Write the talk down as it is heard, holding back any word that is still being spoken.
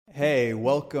Hey,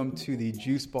 welcome to the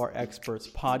Juice Bar Experts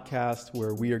podcast,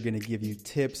 where we are going to give you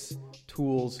tips,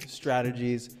 tools,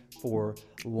 strategies for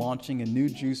launching a new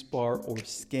juice bar or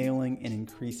scaling and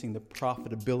increasing the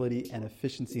profitability and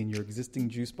efficiency in your existing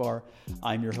juice bar.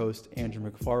 I'm your host, Andrew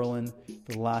McFarland.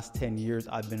 For the last 10 years,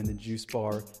 I've been in the juice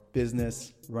bar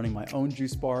business, running my own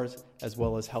juice bars, as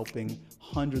well as helping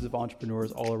hundreds of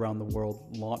entrepreneurs all around the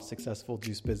world launch successful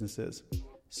juice businesses.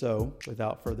 So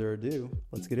without further ado,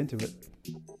 let's get into it.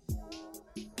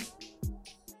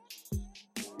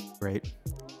 Great.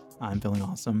 I'm feeling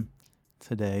awesome.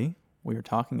 Today, we are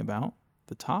talking about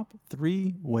the top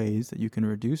 3 ways that you can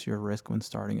reduce your risk when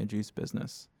starting a juice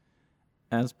business.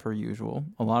 As per usual,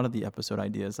 a lot of the episode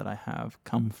ideas that I have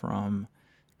come from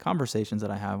conversations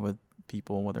that I have with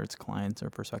people, whether it's clients or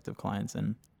prospective clients,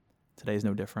 and today's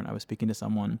no different. I was speaking to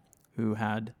someone who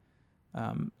had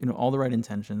all the right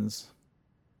intentions,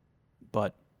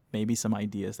 but maybe some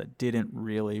ideas that didn't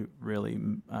really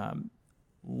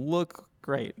look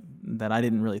great, that I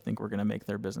didn't really think were going to make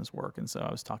their business work. And so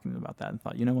I was talking to them about that and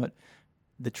thought, you know what?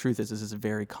 The truth is, this is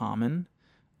very common.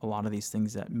 A lot of these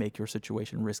things that make your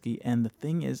situation risky. And the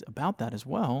thing is about that as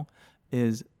well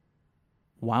is,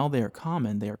 while they are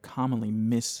common, they are commonly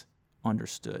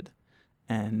misunderstood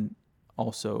and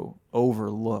also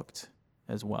overlooked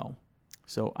as well.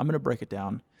 So I'm going to break it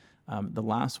down. The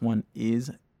last one is,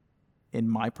 in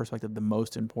my perspective, the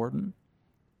most important.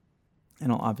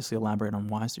 And I'll obviously elaborate on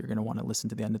why, so you're going to want to listen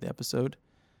to the end of the episode.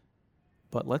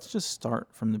 But let's just start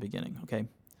from the beginning, okay?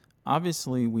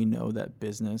 Obviously, we know that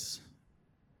business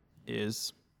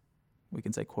is, we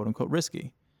can say, quote unquote,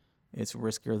 risky. It's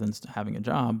riskier than having a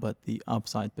job, but the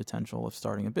upside potential of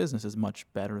starting a business is much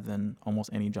better than almost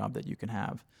any job that you can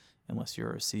have, unless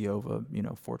you're a CEO of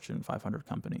a Fortune 500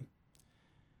 company.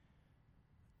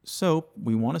 So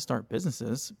we want to start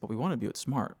businesses, but we want to do it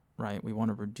smart, right? We want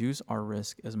to reduce our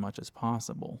risk as much as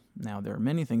possible. Now, there are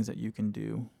many things that you can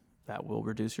do that will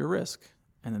reduce your risk.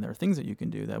 And then there are things that you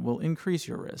can do that will increase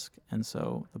your risk. And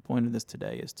so the point of this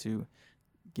today is to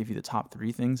give you the top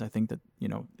 3 things. I think that,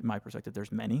 in my perspective,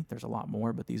 there's a lot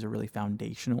more, but these are really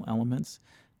foundational elements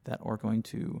that are going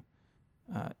to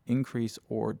increase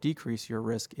or decrease your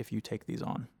risk if you take these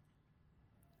on.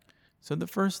 So the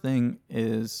first thing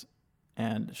is,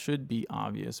 and should be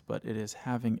obvious, but it is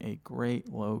having a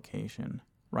great location,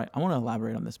 right? I want to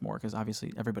elaborate on this more because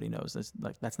obviously everybody knows this,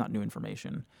 that's not new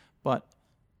information, but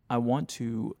I want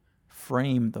to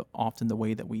frame often the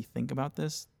way that we think about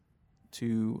this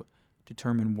to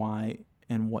determine why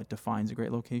and what defines a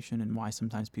great location, and why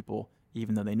sometimes people,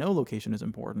 even though they know location is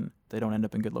important, they don't end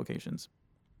up in good locations.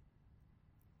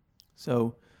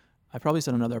 So I probably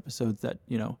said in other episodes that,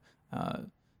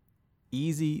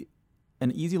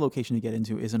 an easy location to get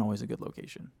into isn't always a good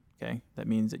location, okay? That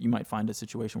means that you might find a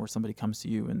situation where somebody comes to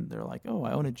you and they're like, oh,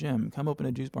 I own a gym. Come open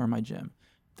a juice bar in my gym.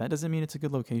 That doesn't mean it's a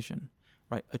good location,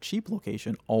 right? A cheap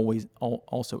location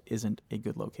also isn't a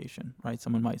good location, right?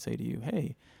 Someone might say to you,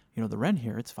 hey, the rent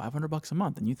here, it's $500 a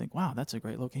month. And you think, wow, that's a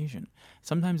great location.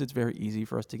 Sometimes it's very easy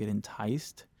for us to get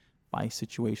enticed by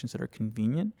situations that are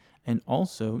convenient, and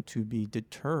also to be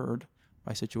deterred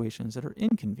by situations that are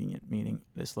inconvenient, meaning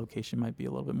this location might be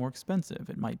a little bit more expensive.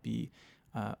 It might be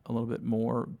a little bit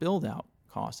more build-out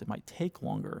cost. It might take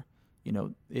longer. We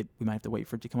might have to wait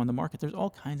for it to come on the market. There's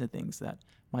all kinds of things that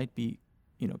might be,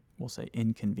 we'll say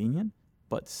inconvenient,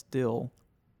 but still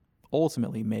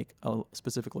ultimately make a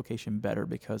specific location better,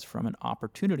 because from an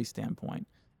opportunity standpoint,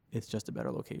 it's just a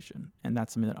better location. And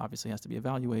that's something that obviously has to be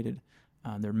evaluated.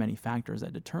 There are many factors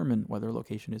that determine whether a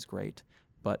location is great,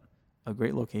 but a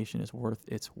great location is worth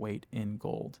its weight in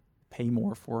gold. Pay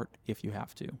more for it if you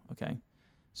have to, okay?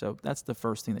 So that's the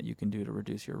first thing that you can do to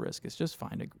reduce your risk, is just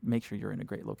make sure you're in a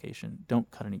great location. Don't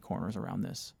cut any corners around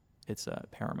this. It's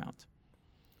paramount.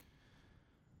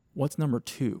 What's number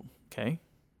 2, okay?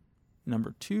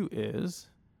 Number 2 is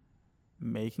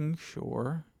making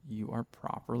sure you are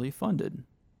properly funded.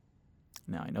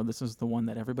 Now, I know this is the one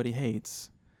that everybody hates,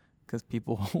 because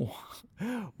people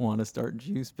want to start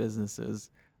juice businesses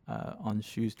on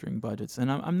shoestring budgets.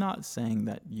 And I'm not saying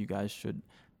that you guys should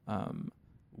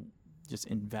just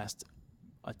invest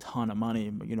a ton of money,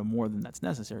 more than that's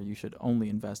necessary. You should only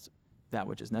invest that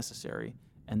which is necessary.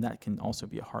 And that can also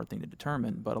be a hard thing to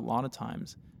determine. But a lot of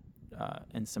times,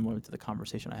 and similar to the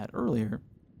conversation I had earlier,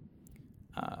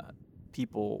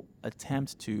 people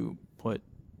attempt to put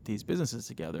these businesses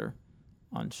together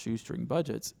on shoestring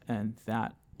budgets, and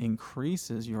that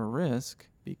increases your risk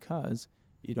because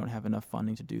you don't have enough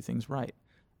funding to do things right.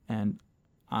 And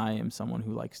I am someone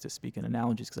who likes to speak in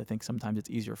analogies, because I think sometimes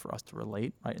it's easier for us to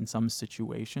relate, right? In some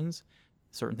situations,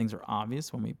 certain things are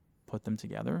obvious when we put them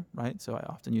together, right? So I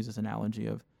often use this analogy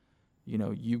of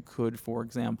You could, for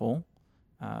example,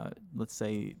 let's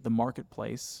say the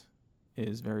marketplace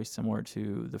is very similar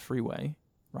to the freeway,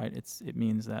 right? It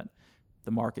means that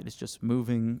the market is just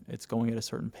moving, it's going at a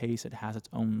certain pace, it has its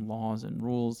own laws and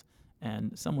rules,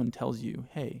 and someone tells you,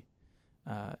 hey,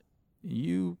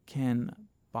 you can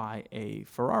buy a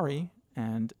Ferrari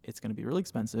and it's going to be really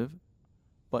expensive,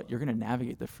 but you're going to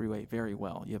navigate the freeway very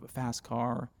well. You have a fast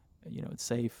car, it's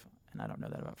safe, and I don't know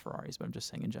that about Ferraris, but I'm just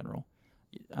saying in general.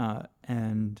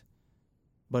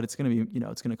 But it's going to be,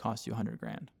 it's going to cost you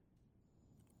 $100,000.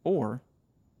 Or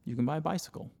you can buy a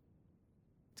bicycle.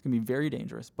 It's going to be very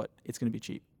dangerous, but it's going to be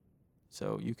cheap.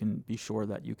 So you can be sure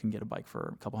that you can get a bike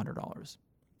for a couple $100.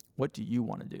 What do you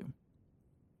want to do?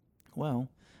 Well,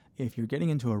 if you're getting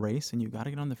into a race and you got to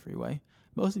get on the freeway,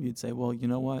 most of you'd say, well, you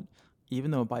know what?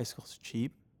 Even though a bicycle's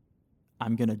cheap,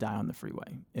 I'm going to die on the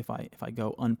freeway if I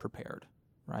go unprepared,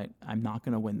 right? I'm not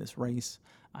going to win this race.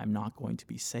 I'm not going to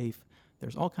be safe.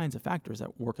 There's all kinds of factors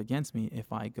that work against me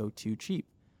if I go too cheap,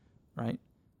 right?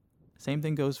 Same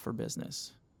thing goes for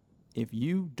business. If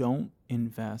you don't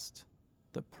invest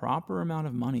the proper amount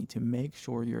of money to make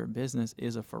sure your business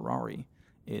is a Ferrari,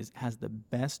 has the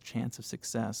best chance of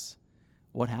success,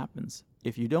 what happens?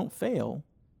 If you don't fail,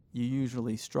 you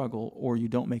usually struggle or you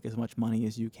don't make as much money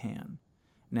as you can.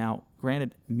 Now,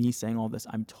 granted, me saying all this,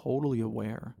 I'm totally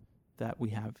aware that we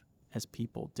have, as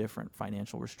people, different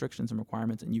financial restrictions and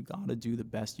requirements, and you got to do the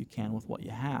best you can with what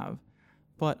you have.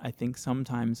 But I think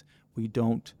sometimes we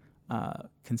don't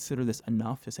consider this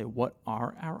enough to say, what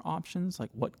are our options? Like,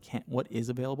 what is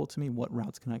available to me? What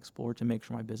routes can I explore to make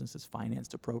sure my business is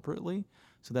financed appropriately,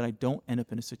 so that I don't end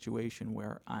up in a situation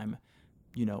where I'm,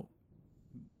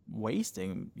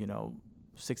 wasting,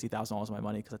 $60,000 of my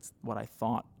money because that's what I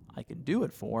thought I could do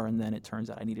it for, and then it turns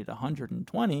out I needed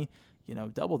 120,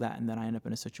 double that, and then I end up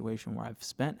in a situation where I've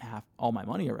spent all my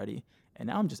money already, and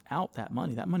now I'm just out that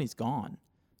money. That money's gone.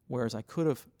 Whereas I could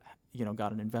have,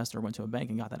 got an investor, went to a bank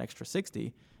and got that extra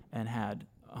 60 and had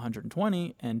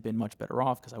 120 and been much better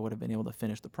off because I would have been able to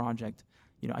finish the project.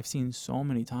 I've seen so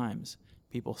many times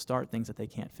people start things that they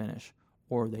can't finish,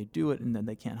 or they do it and then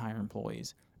they can't hire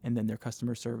employees, and then their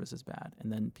customer service is bad,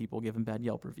 and then people give them bad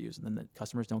Yelp reviews, and then the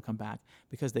customers don't come back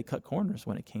because they cut corners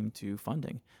when it came to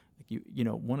funding. Like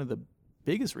one of the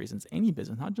biggest reasons any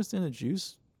business, not just in a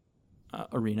juice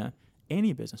arena,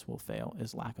 any business will fail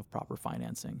is lack of proper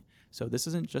financing. So this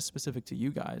isn't just specific to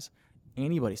you guys.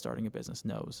 Anybody starting a business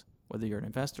knows, whether you're an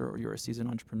investor or you're a seasoned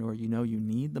entrepreneur, you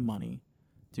need the money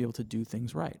to be able to do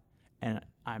things right. And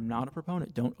I'm not a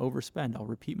proponent. Don't overspend. I'll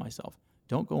repeat myself.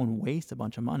 Don't go and waste a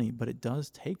bunch of money, but it does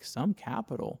take some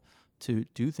capital to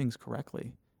do things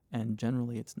correctly. And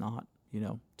generally it's not,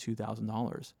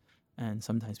 $2,000. And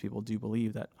sometimes people do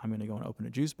believe that I'm going to go and open a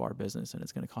juice bar business and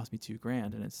it's going to cost me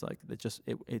 $2,000. And it's like,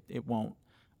 it won't,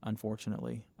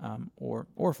 unfortunately,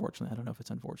 or fortunately. I don't know if it's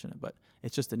unfortunate, but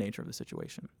it's just the nature of the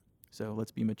situation. So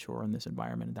let's be mature in this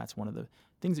environment. And that's one of the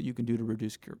things that you can do to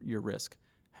reduce your risk.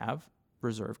 Have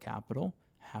reserve capital,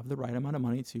 have the right amount of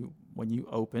money to, when you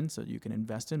open, so you can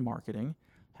invest in marketing,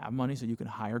 have money so you can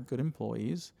hire good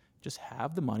employees, just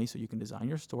have the money so you can design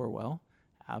your store well,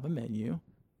 have a menu,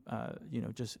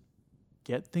 just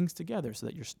get things together so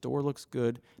that your store looks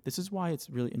good. This is why it's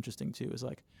really interesting too, is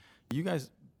like, you guys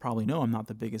probably know I'm not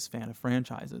the biggest fan of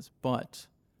franchises, but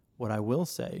what I will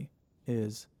say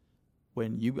is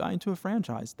when you buy into a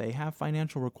franchise, they have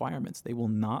financial requirements. They will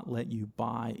not let you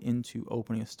buy into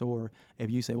opening a store if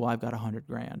you say, well, I've got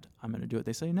 $100,000, I'm going to do it.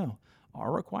 They say, no,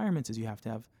 our requirements is you have to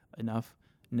have enough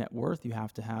net worth. You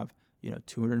have to have,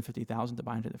 $250,000 to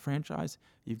buy into the franchise.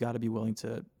 You've got to be willing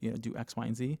to, do X, Y,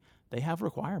 and Z. They have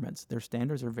requirements. Their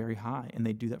standards are very high, and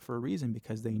they do that for a reason,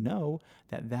 because they know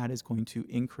that is going to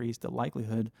increase the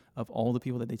likelihood of all the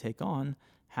people that they take on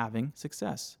having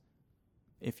success.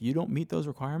 If you don't meet those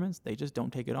requirements, they just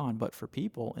don't take it on. But for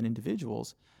people and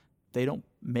individuals, they don't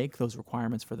make those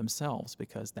requirements for themselves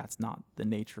because that's not the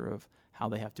nature of how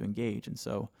they have to engage. And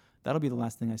so that'll be the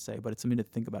last thing I say, but it's something to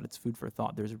think about. It's food for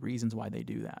thought. There's reasons why they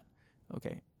do that.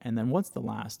 Okay. And then what's the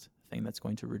last thing that's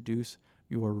going to reduce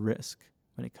your risk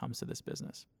when it comes to this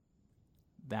business?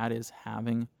 That is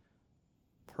having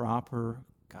proper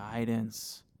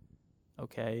guidance.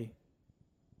 Okay.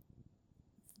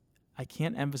 I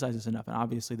can't emphasize this enough. And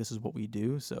obviously this is what we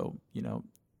do. So,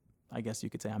 I guess you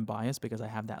could say I'm biased because I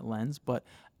have that lens, but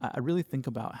I really think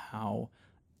about how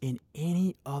in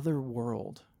any other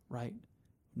world, right?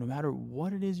 No matter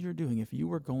what it is you're doing, if you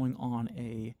were going on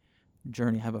a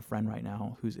journey, I have a friend right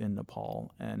now who's in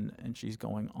Nepal and she was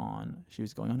going on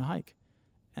a hike,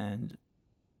 and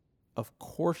of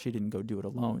course she didn't go do it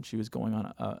alone. She was going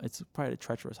on it's probably a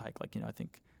treacherous hike. Like, I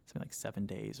think something like 7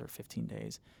 days or 15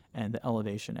 days. And the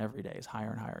elevation every day is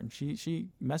higher and higher. And she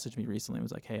messaged me recently and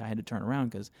was like, hey, I had to turn around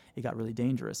because it got really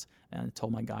dangerous. And I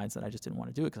told my guides that I just didn't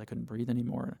want to do it because I couldn't breathe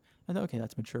anymore. And I thought, okay,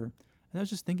 that's mature. And I was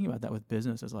just thinking about that with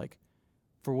business as like,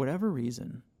 for whatever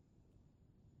reason,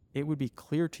 it would be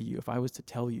clear to you if I was to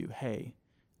tell you, hey,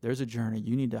 there's a journey.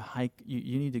 You need to hike.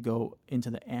 You need to go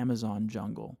into the Amazon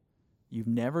jungle. You've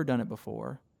never done it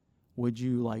before. Would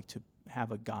you like to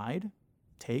have a guide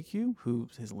take you who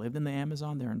has lived in the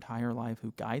Amazon their entire life,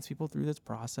 who guides people through this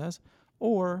process?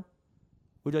 Or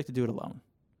would you like to do it alone?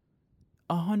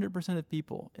 100% of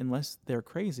people, unless they're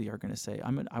crazy, are going to say,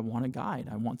 I want a guide.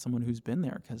 I want someone who's been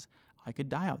there because I could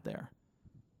die out there.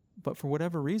 But for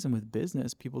whatever reason with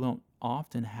business, people don't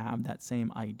often have that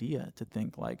same idea to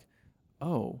think like,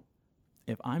 oh,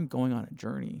 if I'm going on a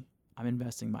journey, I'm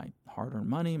investing my hard-earned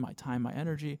money, my time, my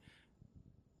energy.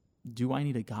 Do I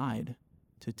need a guide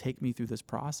to take me through this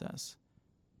process?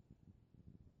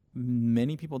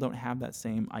 Many people don't have that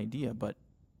same idea, but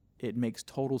it makes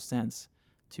total sense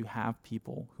to have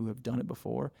people who have done it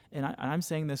before. And I'm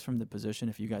saying this from the position,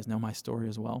 if you guys know my story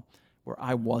as well, where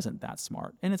I wasn't that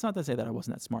smart. And it's not to say that I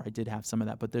wasn't that smart. I did have some of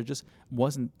that, but there just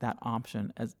wasn't that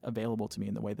option as available to me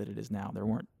in the way that it is now. There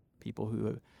weren't people who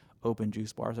have opened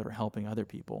juice bars that are helping other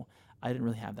people. I didn't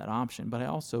really have that option. But I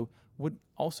also would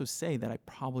also say that I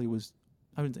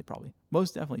wouldn't say probably,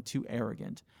 most definitely too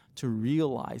arrogant to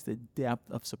realize the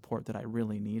depth of support that I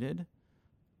really needed,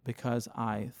 because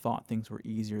I thought things were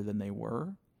easier than they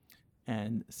were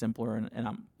and simpler. And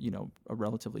I'm, a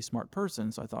relatively smart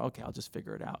person. So I thought, okay, I'll just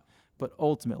figure it out. But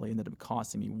ultimately it ended up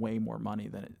costing me way more money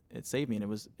than it saved me. And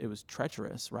it was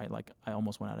treacherous, right? Like I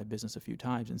almost went out of business a few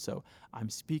times. And so I'm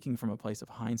speaking from a place of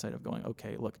hindsight of going,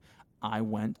 okay, look, I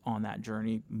went on that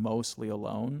journey mostly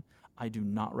alone. I do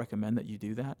not recommend that you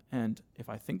do that. And if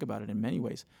I think about it in many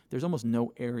ways, there's almost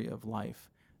no area of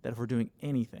life that if we're doing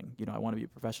anything, I want to be a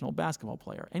professional basketball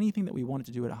player, anything that we wanted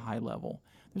to do at a high level,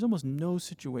 there's almost no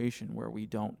situation where we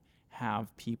don't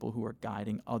have people who are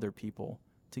guiding other people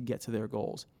to get to their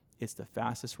goals. It's the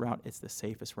fastest route. It's the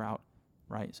safest route,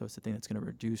 right? So it's the thing that's going to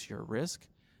reduce your risk,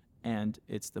 and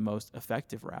it's the most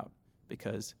effective route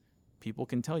because people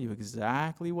can tell you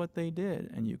exactly what they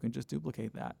did and you can just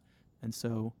duplicate that. And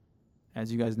so,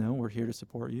 as you guys know, we're here to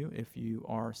support you. If you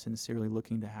are sincerely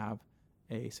looking to have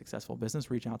a successful business,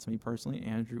 reach out to me personally,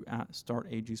 Andrew at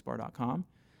startajuicebar.com.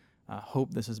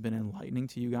 Hope this has been enlightening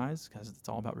to you guys, because it's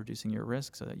all about reducing your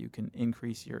risk so that you can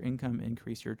increase your income,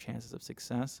 increase your chances of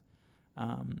success.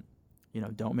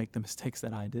 Don't make the mistakes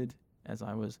that I did as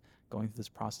I was going through this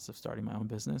process of starting my own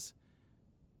business.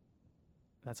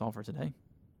 That's all for today.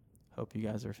 Hope you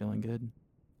guys are feeling good.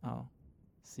 I'll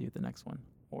see you at the next one,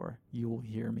 or you will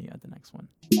hear me at the next one.